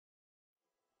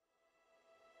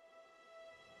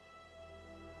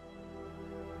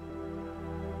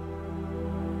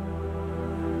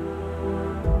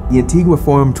The Antigua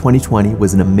Forum 2020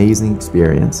 was an amazing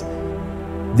experience.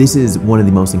 This is one of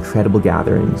the most incredible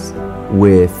gatherings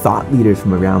with thought leaders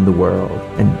from around the world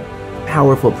and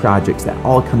powerful projects that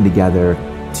all come together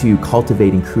to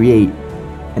cultivate and create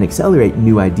and accelerate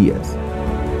new ideas.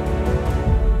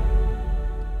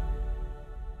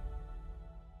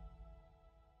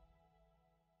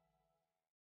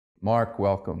 Mark,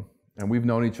 welcome. And we've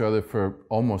known each other for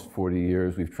almost 40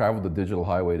 years. We've traveled the digital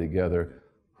highway together.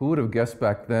 Who would have guessed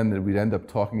back then that we'd end up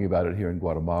talking about it here in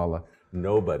Guatemala?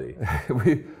 Nobody.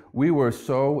 We were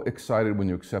so excited when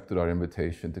you accepted our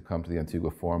invitation to come to the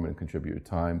Antigua Forum and contribute your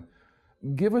time.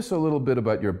 Give us a little bit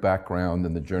about your background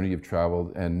and the journey you've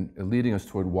traveled and leading us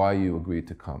toward why you agreed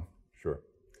to come. Sure.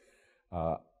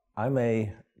 I'm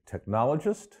a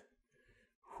technologist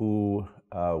who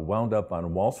wound up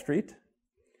on Wall Street.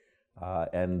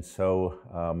 And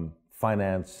so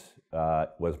finance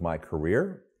was my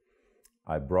career.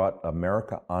 I brought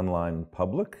America Online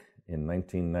public in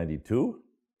 1992.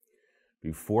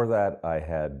 Before that, I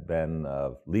had been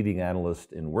a leading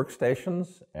analyst in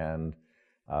workstations, and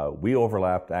we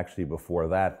overlapped actually before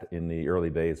that in the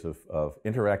early days of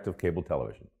interactive cable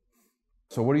television.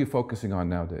 So what are you focusing on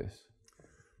nowadays?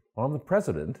 Well, I'm the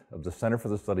president of the Center for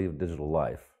the Study of Digital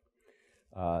Life.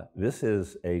 This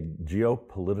is a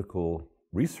geopolitical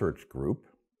research group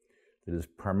that is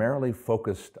primarily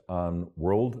focused on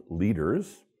world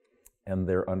leaders and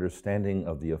their understanding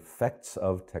of the effects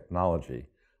of technology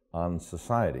on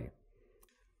society.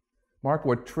 Mark,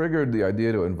 what triggered the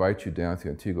idea to invite you down to the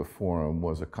Antigua Forum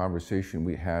was a conversation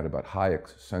we had about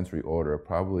Hayek's sensory order,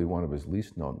 probably one of his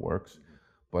least known works,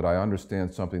 but I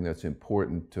understand something that's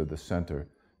important to the center.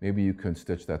 Maybe you can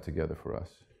stitch that together for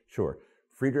us. Sure.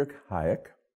 Friedrich Hayek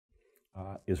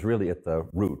is really at the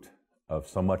root of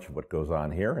so much of what goes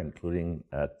on here, including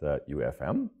at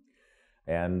UFM.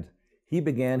 And he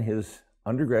began his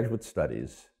undergraduate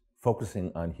studies focusing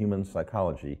on human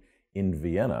psychology in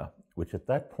Vienna, which at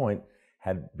that point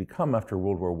had become, after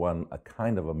World War I, a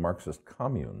kind of a Marxist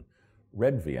commune,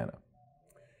 Red Vienna.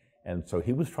 And so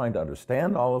he was trying to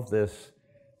understand all of this.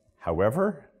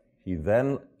 However, he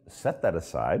then set that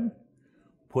aside,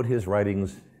 put his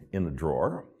writings in the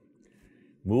drawer,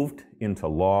 moved into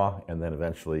law and then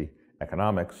eventually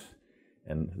economics,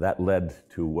 and that led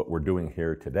to what we're doing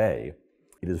here today.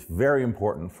 It is very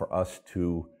important for us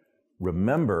to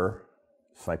remember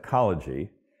psychology.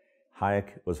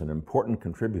 Hayek was an important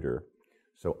contributor,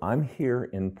 so I'm here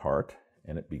in part,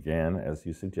 and it began, as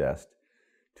you suggest,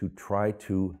 to try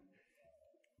to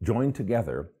join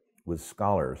together with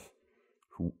scholars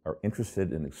who are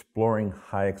interested in exploring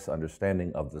Hayek's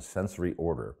understanding of the sensory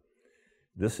order.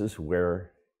 This is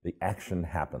where the action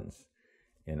happens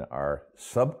in our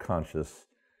subconscious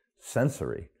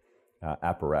sensory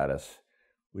apparatus,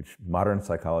 which modern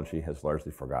psychology has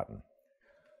largely forgotten.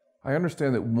 I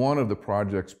understand that one of the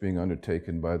projects being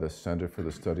undertaken by the Center for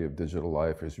the Study of Digital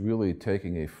Life is really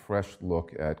taking a fresh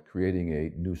look at creating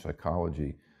a new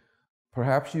psychology.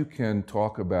 Perhaps you can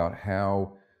talk about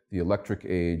how the electric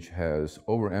age has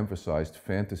overemphasized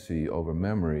fantasy over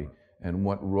memory and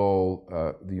what role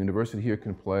the university here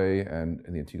can play and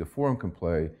the Antigua Forum can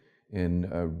play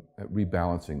in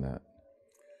rebalancing that.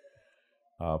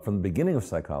 From the beginning of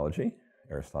psychology,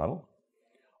 Aristotle,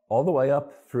 all the way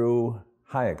up through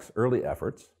Hayek's early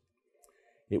efforts,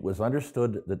 it was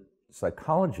understood that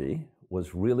psychology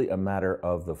was really a matter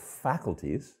of the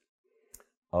faculties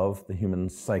of the human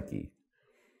psyche.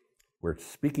 We're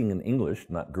speaking in English,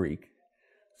 not Greek,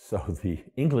 so the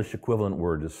English equivalent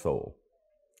word is soul.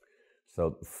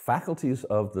 So faculties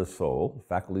of the soul,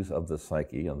 faculties of the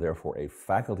psyche, and therefore a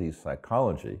faculty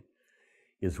psychology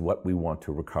is what we want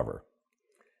to recover.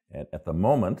 And at the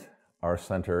moment, our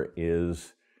center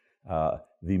is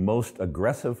the most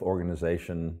aggressive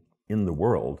organization in the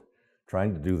world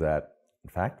trying to do that. In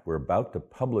fact, we're about to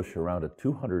publish around a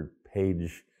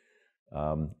 200-page,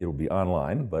 it'll be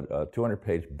online, but a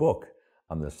 200-page book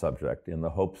on this subject in the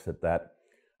hopes that that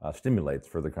stimulates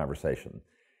further conversation.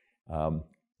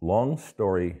 Long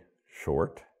story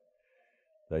short,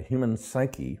 the human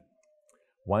psyche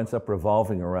winds up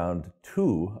revolving around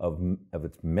two of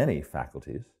its many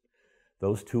faculties.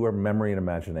 Those two are memory and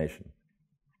imagination.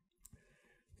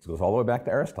 This goes all the way back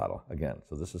to Aristotle again.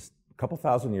 So this is a couple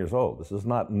thousand years old. This is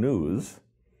not news.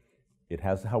 It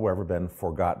has, however, been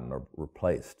forgotten or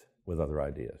replaced with other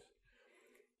ideas.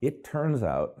 It turns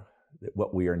out that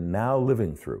what we are now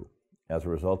living through as a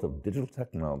result of digital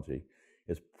technology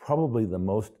is probably the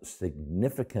most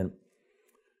significant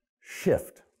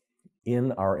shift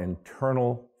in our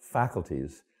internal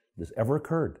faculties that's ever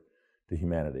occurred to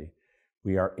humanity.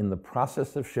 We are in the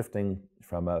process of shifting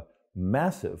from a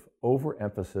massive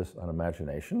overemphasis on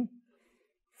imagination,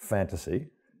 fantasy,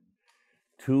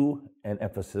 to an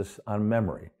emphasis on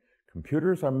memory.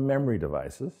 Computers are memory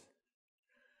devices.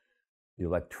 The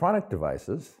electronic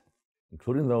devices,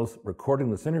 including those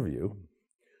recording this interview,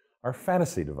 are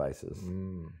fantasy devices.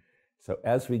 So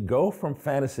as we go from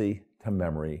fantasy to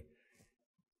memory,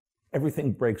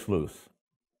 everything breaks loose.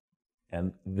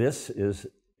 And this is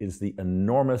the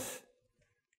enormous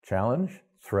challenge,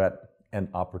 threat, and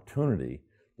opportunity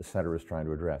the center is trying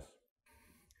to address.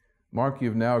 Mark,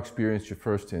 you've now experienced your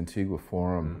first Antigua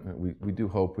Forum. We do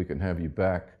hope we can have you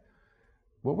back.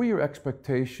 What were your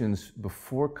expectations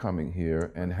before coming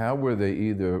here, and how were they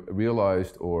either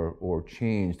realized or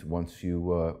changed once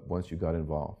you got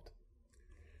involved?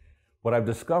 What I've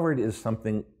discovered is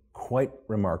something quite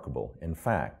remarkable. In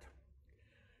fact,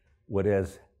 what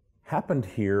has happened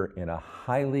here in a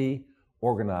highly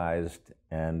organized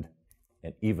and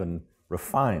even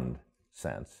refined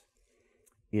sense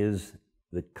is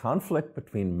the conflict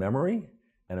between memory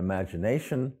and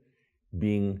imagination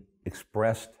being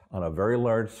expressed on a very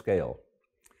large scale.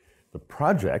 The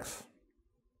projects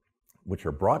which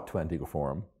are brought to Antigua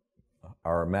Forum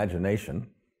are imagination,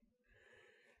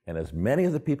 and as many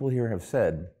of the people here have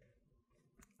said,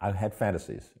 I've had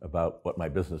fantasies about what my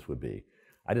business would be.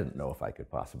 I didn't know if I could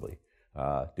possibly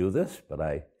do this, but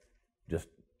I just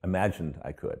imagined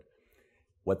I could.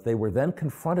 What they were then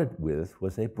confronted with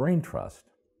was a brain trust,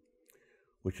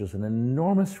 which is an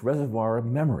enormous reservoir of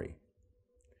memory.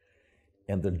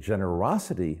 And the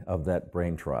generosity of that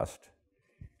brain trust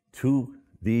to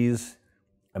these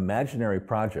imaginary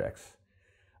projects,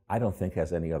 I don't think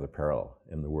has any other parallel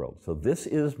in the world. So this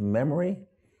is memory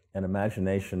and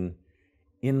imagination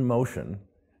in motion.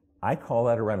 I call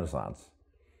that a renaissance.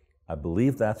 I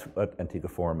believe that's what Antigua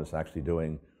Forum is actually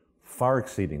doing, far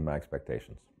exceeding my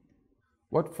expectations.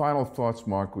 What final thoughts,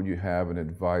 Mark, would you have and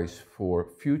advice for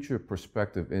future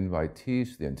prospective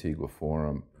invitees to the Antigua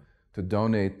Forum to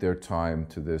donate their time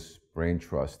to this brain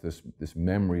trust, this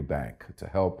memory bank, to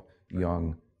help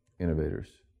young innovators?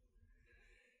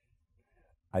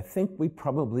 I think we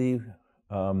probably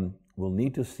will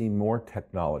need to see more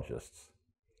technologists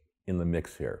in the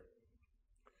mix here.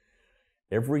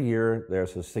 Every year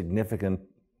there's a significant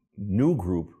new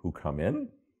group who come in.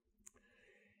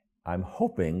 I'm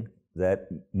hoping that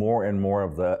more and more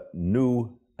of the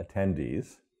new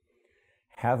attendees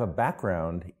have a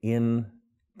background in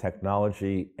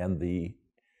technology and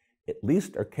at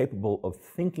least are capable of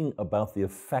thinking about the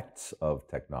effects of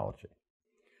technology.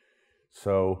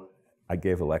 So I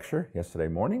gave a lecture yesterday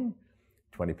morning.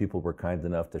 20 people were kind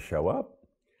enough to show up.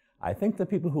 I think the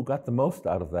people who got the most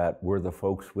out of that were the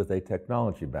folks with a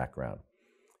technology background.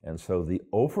 And so the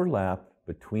overlap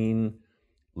between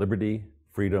liberty,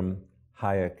 freedom,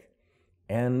 Hayek,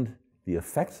 and the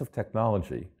effects of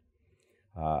technology,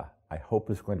 I hope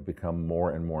is going to become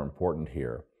more and more important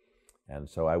here. And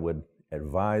so I would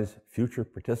advise future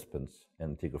participants in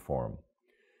Antigua Forum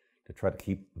to try to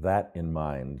keep that in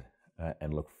mind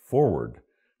and look forward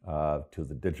to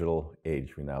the digital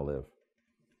age we now live.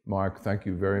 Mark, thank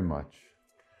you very much.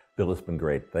 Bill, it's been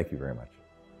great. Thank you very much.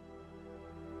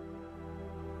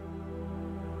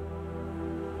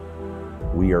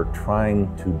 We are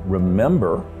trying to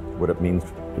remember what it means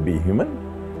to be human,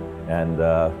 and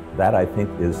that, I think,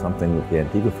 is something that the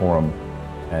Antigua Forum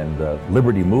and the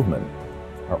Liberty Movement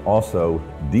are also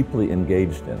deeply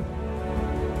engaged in.